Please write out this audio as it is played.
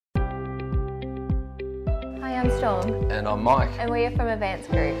Hi, I'm Storm. And I'm Mike. And we are from Advanced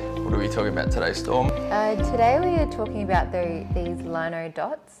Group. What are we talking about today, Storm? Today we are talking about these lino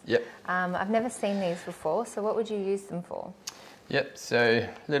dots. Yep. I've never seen these before, so what would you use them for? Yep, so a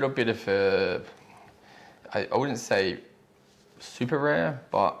little bit of a, I wouldn't say super rare,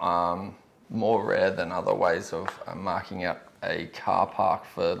 but more rare than other ways of marking out a car park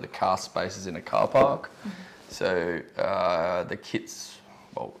for the car spaces in a car park. Mm-hmm. So the kit's,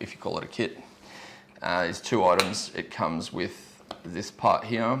 well, if you call it a kit, is two items. It comes with this part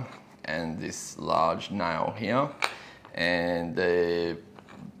here and this large nail here, and the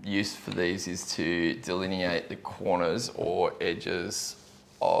use for these is to delineate the corners or edges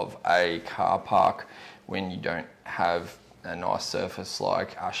of a car park when you don't have a nice surface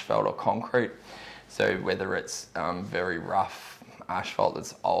like asphalt or concrete. So whether it's very rough asphalt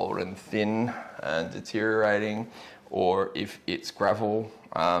that's old and thin and deteriorating, or if it's gravel,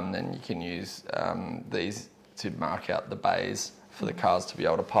 then you can use these to mark out the bays for the cars to be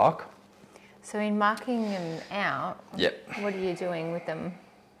able to park. So in marking them out, yep, what are you doing with them?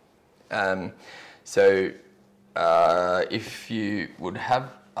 If you would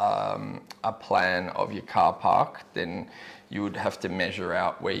have a plan of your car park, then you would have to measure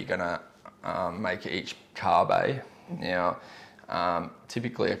out where you're going to make each car bay. Now,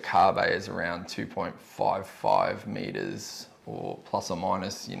 typically a car bay is around 2.55 metres or plus or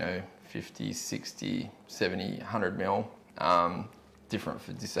minus, 50, 60, 70, 100 mil. Different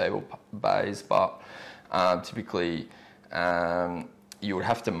for disabled bays, but typically you would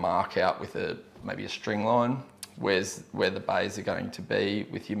have to mark out with maybe a string line where the bays are going to be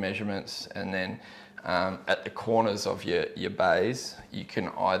with your measurements, and then at the corners of your bays you can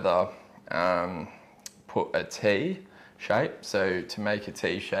either put a T shape. So to make a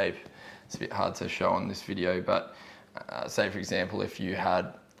T shape, it's a bit hard to show on this video, but say for example if you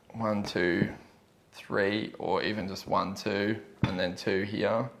had 1, 2, 3, or even just 1, 2 and then 2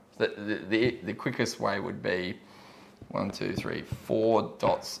 here, the quickest way would be 1, 2, 3, 4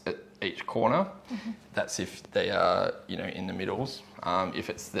 dots at each corner. Mm-hmm. That's if they are, in the middles. If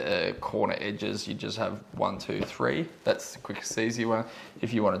it's the corner edges, you just have 1, 2, 3. That's the quickest, easy one.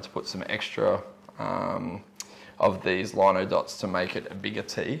 If you wanted to put some extra of these lino dots to make it a bigger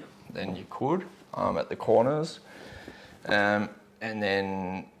T, then you could at the corners. And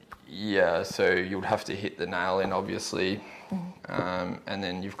then, so you would have to hit the nail in, obviously. And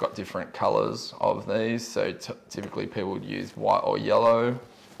then you've got different colours of these. So typically people would use white or yellow.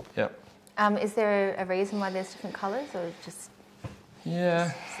 Yep. Is there a reason why there's different colours, or just?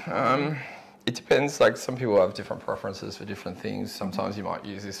 Yeah. It depends. Like some people have different preferences for different things. Sometimes you might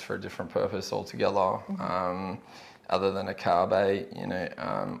use this for a different purpose altogether. Mm-hmm. Other than a car bay,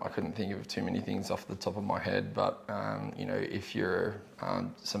 I couldn't think of too many things off the top of my head. But if you're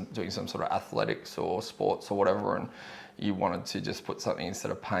doing some sort of athletics or sports or whatever, and you wanted to just put something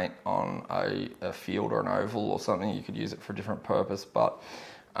instead of paint on a field or an oval or something, you could use it for a different purpose. But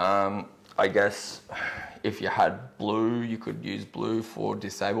I guess if you had blue, you could use blue for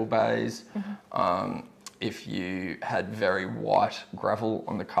disabled bays. Mm-hmm. If you had very white gravel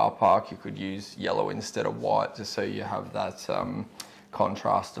on the car park, you could use yellow instead of white, just so you have that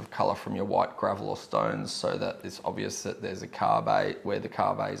contrast of colour from your white gravel or stones, so that it's obvious that there's a car bay where the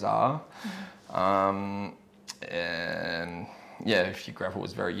car bays are. Mm-hmm. And yeah, if your gravel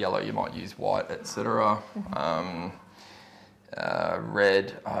was very yellow, you might use white, etc. Mm-hmm.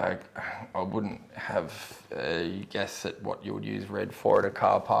 Red, I wouldn't have a guess at what you would use red for at a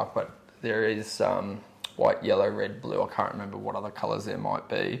car park, but there is white, yellow, red, blue. I can't remember what other colours there might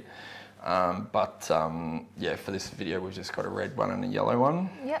be. For this video we've just got a red one and a yellow one.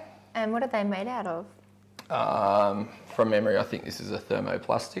 Yep. And what are they made out of? From memory, I think this is a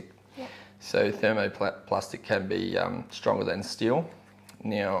thermoplastic. Yep. So thermoplastic can be stronger than steel.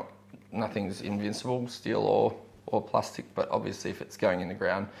 Now, nothing's invincible, steel or plastic, but obviously if it's going in the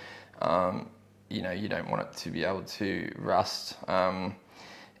ground, you don't want it to be able to rust,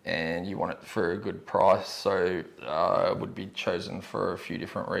 and you want it for a good price, so it would be chosen for a few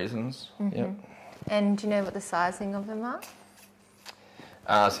different reasons. Mm-hmm. Yep. And do you know what the sizing of them are?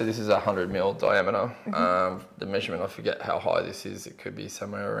 So this is 100 mil diameter. Mm-hmm. The measurement, I forget how high this is. It could be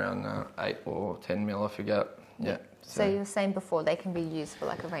somewhere around 8 or 10 mil, I forget. Yeah. So you were saying before they can be used for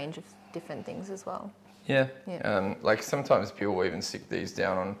like a range of different things as well. Yeah. Like sometimes people will even stick these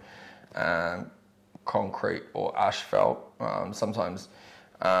down on concrete or asphalt. Sometimes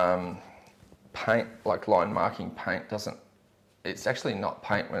paint, like line marking paint, it's actually not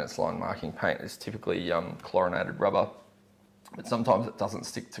paint when it's line marking paint. It's typically chlorinated rubber. But sometimes it doesn't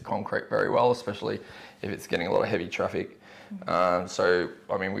stick to concrete very well, especially if it's getting a lot of heavy traffic. So,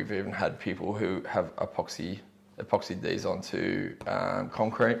 I mean, we've even had people who have epoxied these onto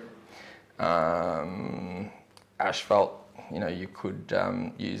concrete, asphalt. You know, you could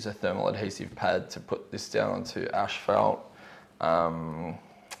use a thermal adhesive pad to put this down onto asphalt.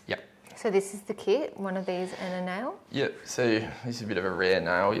 So this is the kit, one of these and a nail? Yep, so this is a bit of a rare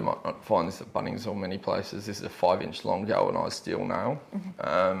nail. You might not find this at Bunnings or many places. This is a 5-inch long galvanised steel nail.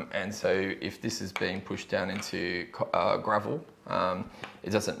 And so if this is being pushed down into gravel, it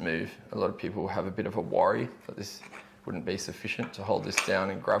doesn't move. A lot of people have a bit of a worry that this wouldn't be sufficient to hold this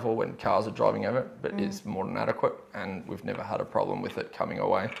down in gravel when cars are driving over it, but it's more than adequate, and we've never had a problem with it coming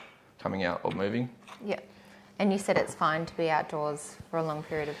out or moving. Yeah. And you said it's fine to be outdoors for a long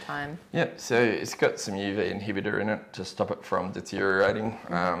period of time. Yep, so it's got some UV inhibitor in it to stop it from deteriorating.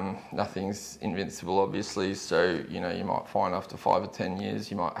 Nothing's invincible, obviously, so you know, you might find after 5 or 10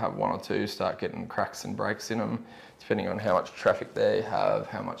 years you might have 1 or 2 start getting cracks and breaks in them, depending on how much traffic they have,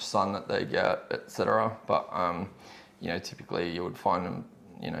 how much sun that they get, etc. But you know, typically you would find them,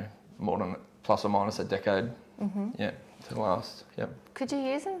 you know, more than plus or minus a decade. Yeah, to last. Yep. Could you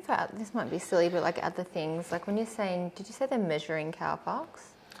use them for, this might be silly, but like other things? Like when you're saying, did you say they're measuring car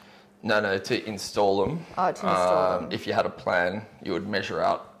parks? No, to install them. Oh, to install them. If you had a plan, you would measure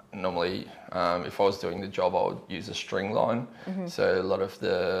out. Normally, if I was doing the job, I would use a string line. So a lot of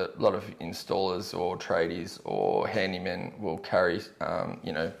installers or tradies or handymen will carry,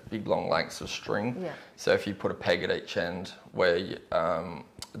 you know, big long lengths of string. Yeah. So if you put a peg at each end where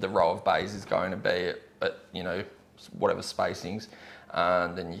the row of bays is going to be at you know, whatever spacings,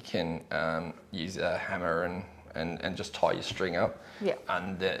 then you can use a hammer and just tie your string up. Yeah.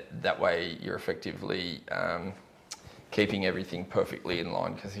 And that way you're effectively keeping everything perfectly in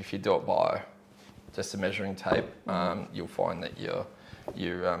line, because if you do it by just a measuring tape, you'll find that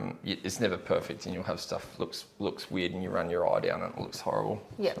it's never perfect, and you'll have stuff looks weird, and you run your eye down and it looks horrible.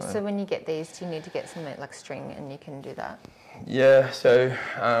 Yeah. So when you get these, do you need to get some like string, and you can do that? Yeah. So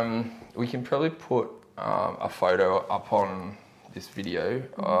we can probably put a photo up on this video.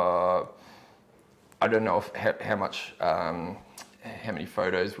 I don't know how many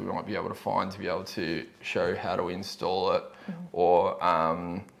photos we might be able to find to be able to show how to install it, or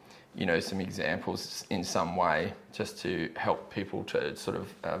you know, some examples in some way, just to help people to sort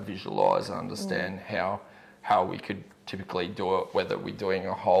of visualise and understand how we could typically do it, whether we're doing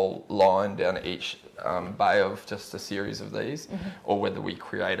a whole line down each bay of just a series of these, or whether we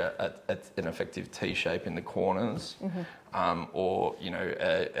create an effective T shape in the corners, or you know,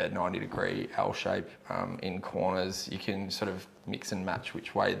 a 90-degree L shape in corners. You can sort of mix and match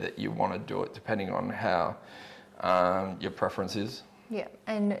which way that you want to do it, depending on how your preference is. Yeah,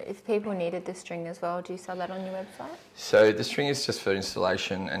 and if people needed the string as well, do you sell that on your website? So the string is just for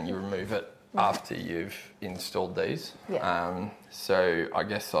installation, and you remove it after you've installed these. Yeah. So I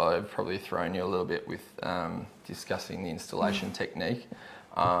guess I've probably thrown you a little bit with discussing the installation technique.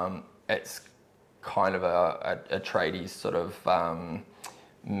 It's kind of a tradie's sort of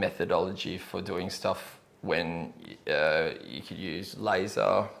methodology for doing stuff, when you could use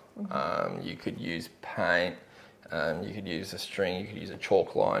laser, you could use paint, you could use a string, you could use a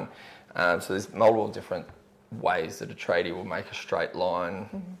chalk line. So there's multiple different ways that a tradie will make a straight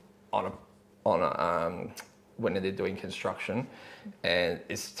line when they're doing construction, and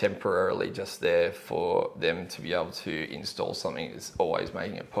it's temporarily just there for them to be able to install something that's always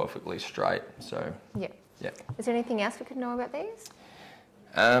making it perfectly straight. So yeah. Yeah. Is there anything else we could know about these?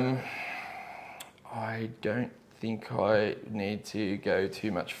 I don't think I need to go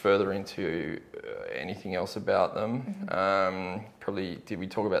too much further into anything else about them. Probably, did we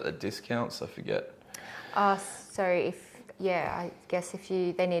talk about the discounts? I forget. So I guess if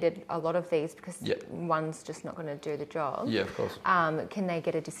they needed a lot of these, because one's just not going to do the job. Yeah, of course. Can they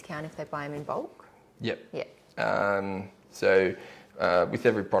get a discount if they buy them in bulk? Yep. Yeah. So with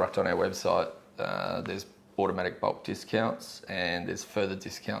every product on our website, there's automatic bulk discounts, and there's further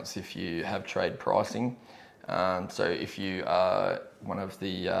discounts if you have trade pricing. So if you are one of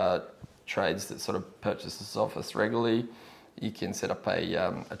the trades that sort of purchases off us regularly, you can set up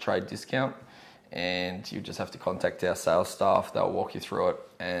a trade discount, and you just have to contact our sales staff. They'll walk you through it,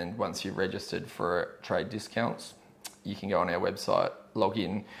 and once you're registered for trade discounts, you can go on our website, log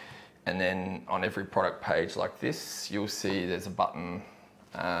in, and then on every product page like this, you'll see there's a button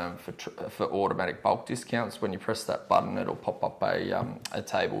for automatic bulk discounts. When you press that button, it'll pop up a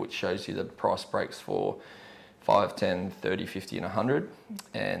table which shows you the price breaks for 5, 10, 30, 50 and 100,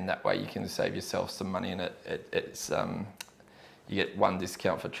 and that way you can save yourself some money, and it's you get one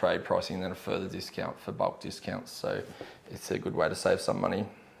discount for trade pricing and then a further discount for bulk discounts, so it's a good way to save some money.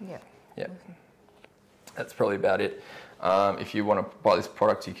 Yeah. Yeah. That's probably about it. If you want to buy this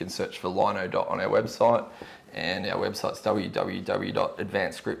product, you can search for Lino on our website, and our website's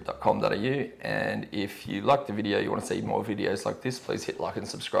www.advancedgrip.com.au. And if you like the video, you want to see more videos like this, please hit like and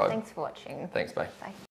subscribe. Thanks for watching. Thanks, bye. Bye.